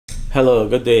Hello,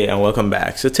 good day, and welcome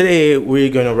back. So today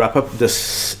we're going to wrap up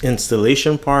this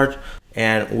installation part,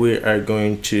 and we are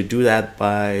going to do that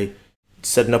by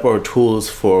setting up our tools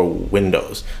for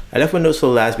Windows. I left Windows for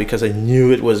last because I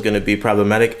knew it was going to be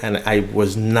problematic, and I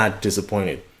was not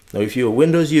disappointed. Now, if you're a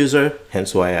Windows user,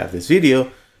 hence why I have this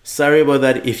video, sorry about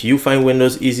that if you find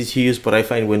Windows easy to use, but I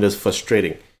find Windows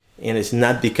frustrating. And it's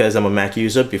not because I'm a Mac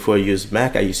user. Before I used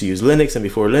Mac, I used to use Linux, and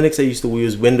before Linux, I used to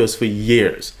use Windows for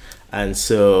years. And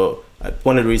so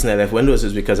one of the reasons I left Windows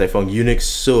is because I found Unix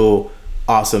so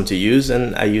awesome to use,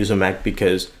 and I use a Mac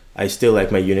because I still like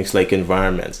my Unix-like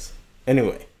environments.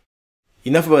 Anyway,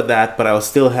 enough about that, but I'll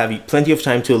still have plenty of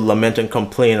time to lament and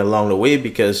complain along the way,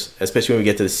 because especially when we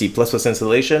get to the C++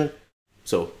 installation.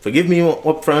 So forgive me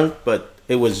up front, but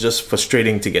it was just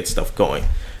frustrating to get stuff going.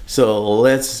 So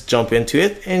let's jump into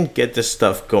it and get this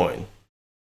stuff going.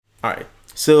 All right,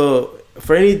 so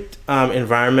for any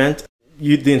environment,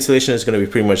 the installation is going to be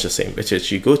pretty much the same. It's just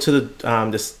you go to the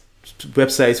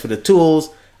websites for the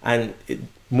tools, and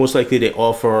most likely they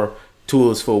offer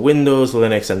tools for Windows,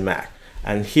 Linux, and Mac.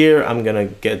 And here I'm going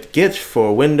to get Git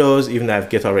for Windows, even though I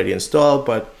have Git already installed,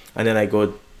 and then I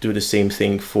go do the same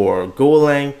thing for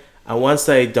golang. And once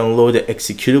I download the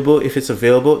executable, if it's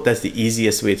available, that's the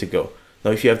easiest way to go. Now,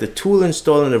 if you have the tool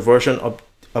installed and the version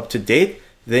up to date,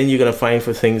 then you're going to find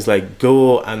for things like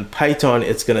Go and Python,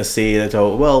 it's going to say that,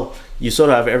 oh, well, you sort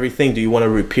of have everything. Do you want to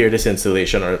repair this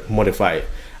installation or modify it?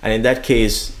 And in that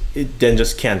case, then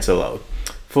just cancel out.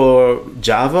 For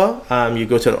Java, you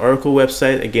go to the Oracle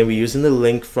website. Again, we're using the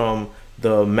link from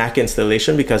the Mac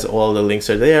installation because all the links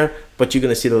are there, but you're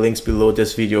going to see the links below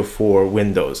this video for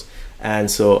Windows.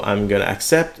 And so I'm going to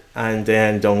accept and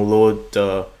then download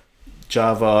the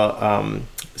Java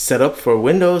setup for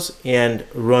Windows and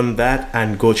run that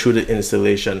and go through the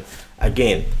installation.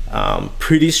 Again,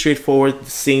 pretty straightforward.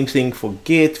 Same thing for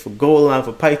Git, for Golang,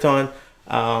 for Python,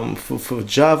 for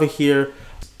Java here.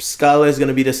 Scala is going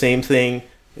to be the same thing.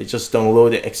 It just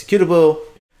download the executable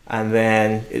and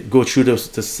then go through the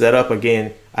setup.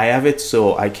 Again, I have it,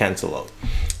 so I cancel out.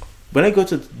 When I go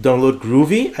to download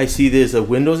Groovy, I see there's a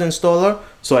Windows installer,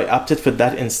 so I opted for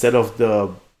that instead of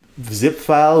the zip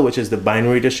file, which is the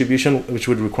binary distribution, which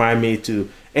would require me to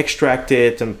extract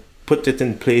it and put it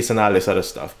in place and all this other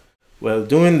stuff. Well,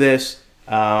 doing this,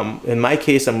 in my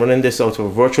case, I'm running this out of a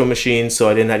virtual machine, so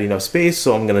I didn't have enough space,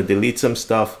 so I'm going to delete some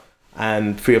stuff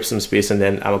and free up some space, and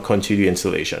then I will continue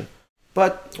installation.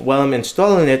 But while I'm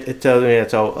installing it, it tells me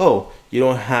that, oh, you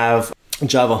don't have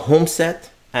Java home set,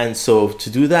 and so to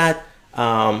do that,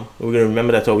 we're going to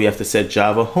remember that we have to set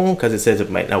Java home because it says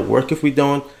it might not work if we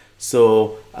don't.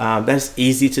 So that's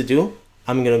easy to do.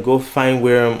 I'm going to go find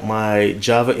where my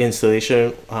Java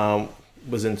installation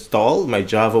was installed. My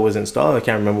Java was installed. I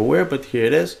can't remember where, but here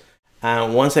it is.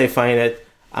 And once I find it,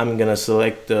 I'm going to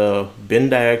select the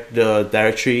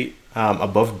directory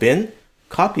above bin,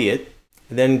 copy it,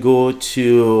 and then go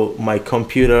to my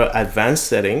computer advanced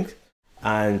settings.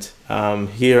 And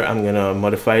here I'm going to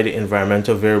modify the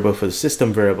environmental variable for the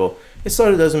system variable. It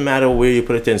sort of doesn't matter where you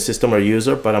put it in, system or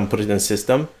user, but I'm putting it in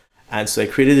system. And so I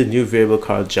created a new variable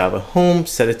called Java home,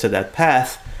 set it to that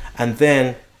path, and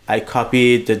then I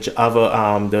copied the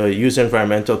Java, the user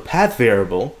environmental path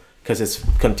variable, because it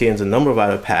contains a number of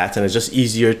other paths, and it's just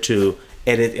easier to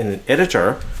edit in an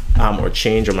editor or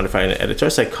change or modify in an editor.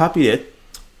 So I copied it.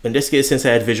 In this case, since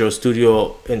I had Visual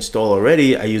Studio installed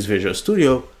already, I use Visual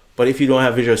Studio. But if you don't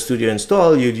have Visual Studio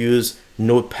installed, you'd use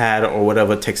Notepad or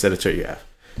whatever text editor you have.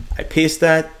 I paste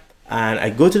that. And I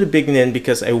go to the beginning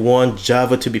because I want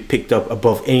Java to be picked up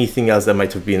above anything else that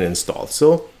might have been installed.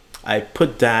 So I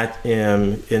put that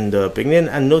in the beginning.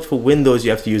 And note for Windows,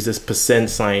 you have to use this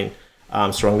 %,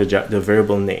 surrounding the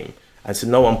variable name. And so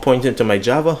now I'm pointing to my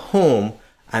Java home,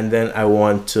 and then I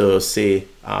want to say,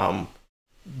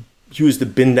 use the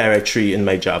bin directory in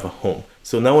my Java home.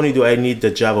 So not only do I need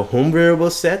the Java home variable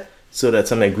set so that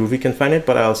something like Groovy can find it,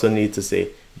 but I also need to say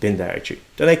bin directory.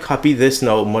 Then I copy this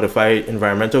now modified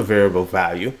environmental variable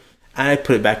value, and I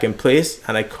put it back in place,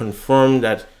 and I confirm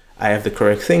that I have the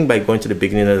correct thing by going to the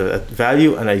beginning of that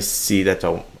value, and I see that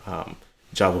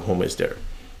Java home is there.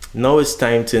 Now it's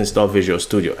time to install Visual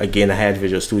Studio. Again, I had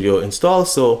Visual Studio installed,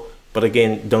 but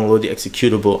again, download the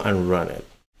executable and run it.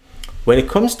 When it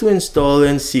comes to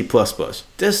installing C++,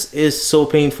 this is so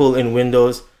painful in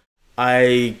Windows.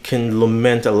 I can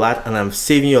lament a lot, and I'm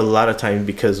saving you a lot of time,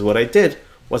 because what I did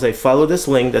was I followed this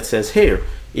link that says, here,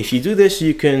 if you do this,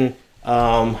 you can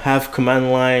have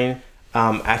command line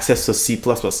access to C++,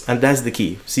 and that's the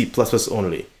key, C++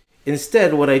 only.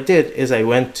 Instead, what I did is I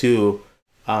went to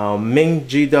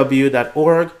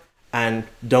minggw.org and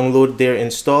download their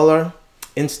installer,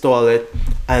 install it.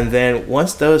 And then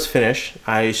once that was finished,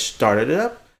 I started it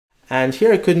up. And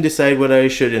here I couldn't decide whether I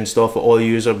should install for all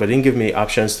users, but it didn't give me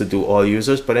options to do all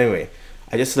users. But anyway,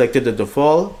 I just selected the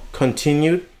default,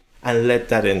 continued, and let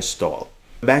that install.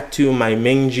 Back to my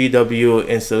Ming GW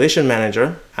installation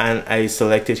manager, and I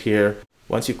selected here,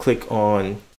 once you click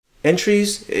on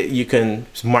entries, you can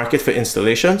mark it for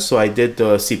installation. So I did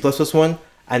the C++ one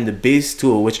and the base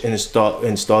tool, which install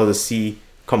the C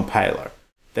compiler.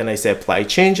 Then I said apply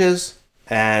changes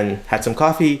and had some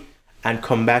coffee and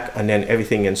come back, and then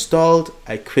everything installed.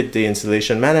 I quit the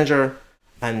installation manager,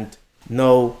 and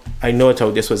now I know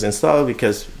how this was installed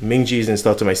because MingG is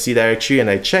installed to my C directory, and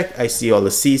I check, I see all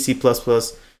the C, C++,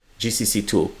 GCC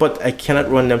tool, but I cannot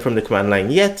run them from the command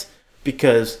line yet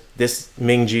because this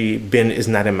MingG bin is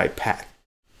not in my path.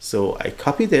 So I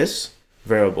copy this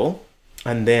variable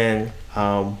and then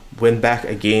went back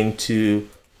again to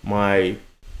my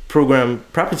program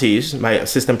properties, my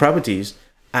system properties,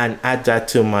 and add that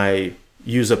to my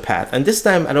user path. And this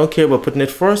time I don't care about putting it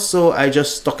first, so I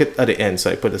just stuck it at the end. So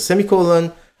I put a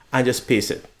semicolon and just paste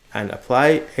it and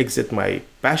apply, exit my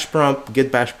bash prompt,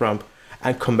 git bash prompt,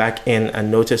 and come back in,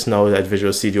 and notice now that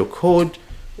Visual Studio Code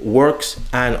works.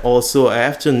 And also I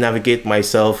have to navigate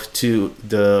myself to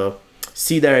the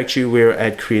C directory where I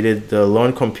had created the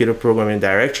Learn Computer Programming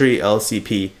Directory,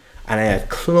 LCP, and I had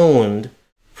cloned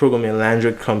Programming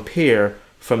Language Compare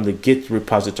from the Git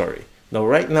repository. Now,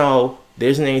 right now, there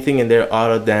isn't anything in there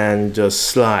other than just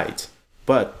slides,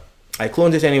 but I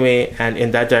cloned it anyway, and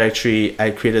in that directory,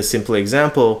 I created a simple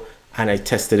example, and I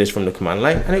tested it from the command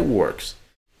line, and it works.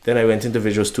 Then I went into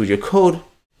Visual Studio Code,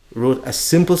 wrote a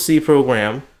simple C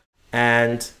program,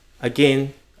 and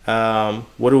again,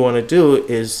 what I want to do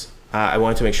is I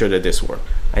want to make sure that this works,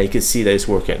 and you can see that it's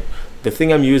working. The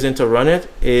thing I'm using to run it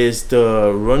is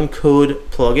the Run Code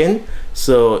plugin.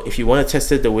 So if you want to test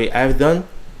it the way I've done,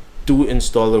 do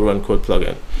install the Run Code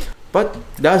plugin. But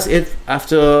that's it.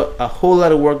 After a whole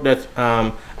lot of work that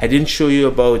I didn't show you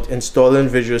about installing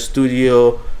Visual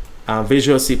Studio,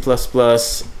 Visual C++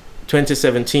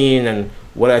 2017, and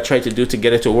what I tried to do to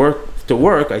get it to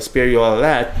work, I spare you all of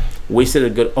that. Wasted a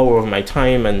good hour of my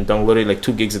time and downloaded like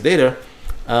 2 gigs of data.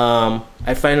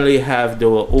 I finally have the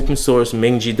open source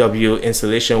MingGW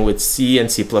installation with C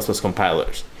and C++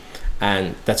 compilers,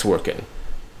 and that's working.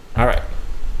 All right.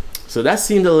 So that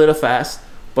seemed a little fast,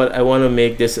 but I want to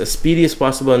make this as speedy as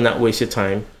possible and not waste your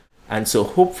time. And so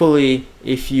hopefully,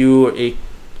 if you're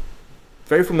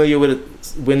very familiar with a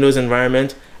Windows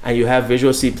environment and you have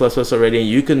Visual C++ already,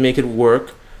 you can make it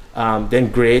work,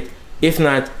 then great. If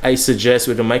not, I suggest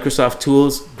with the Microsoft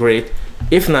tools, great.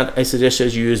 If not, I suggest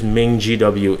that you use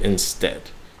MingGW instead.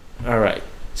 All right.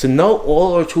 So now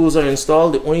all our tools are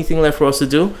installed. The only thing left for us to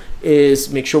do is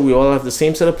make sure we all have the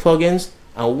same set of plugins.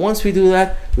 And once we do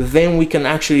that, then we can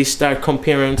actually start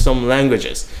comparing some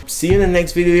languages. See you in the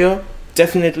next video.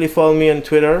 Definitely follow me on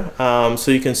Twitter so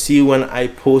you can see when I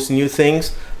post new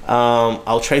things.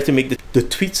 I'll try to make the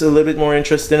tweets a little bit more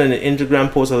interesting and the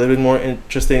Instagram posts a little bit more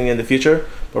interesting in the future.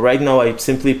 But right now I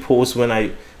simply post when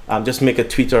I just make a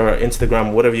tweet or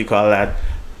Instagram, whatever you call that,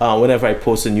 whenever I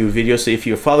post a new video. So if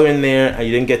you're following there and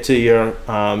you didn't get to your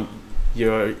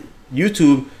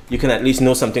YouTube, you can at least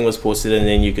know something was posted, and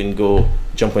then you can go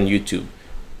jump on YouTube.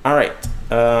 All right.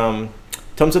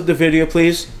 Thumbs up the video,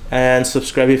 please, and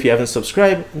subscribe if you haven't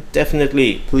subscribed.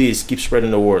 Definitely, please keep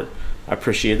spreading the word. I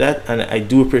appreciate that, and I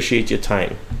do appreciate your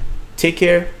time. Take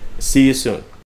care. See you soon.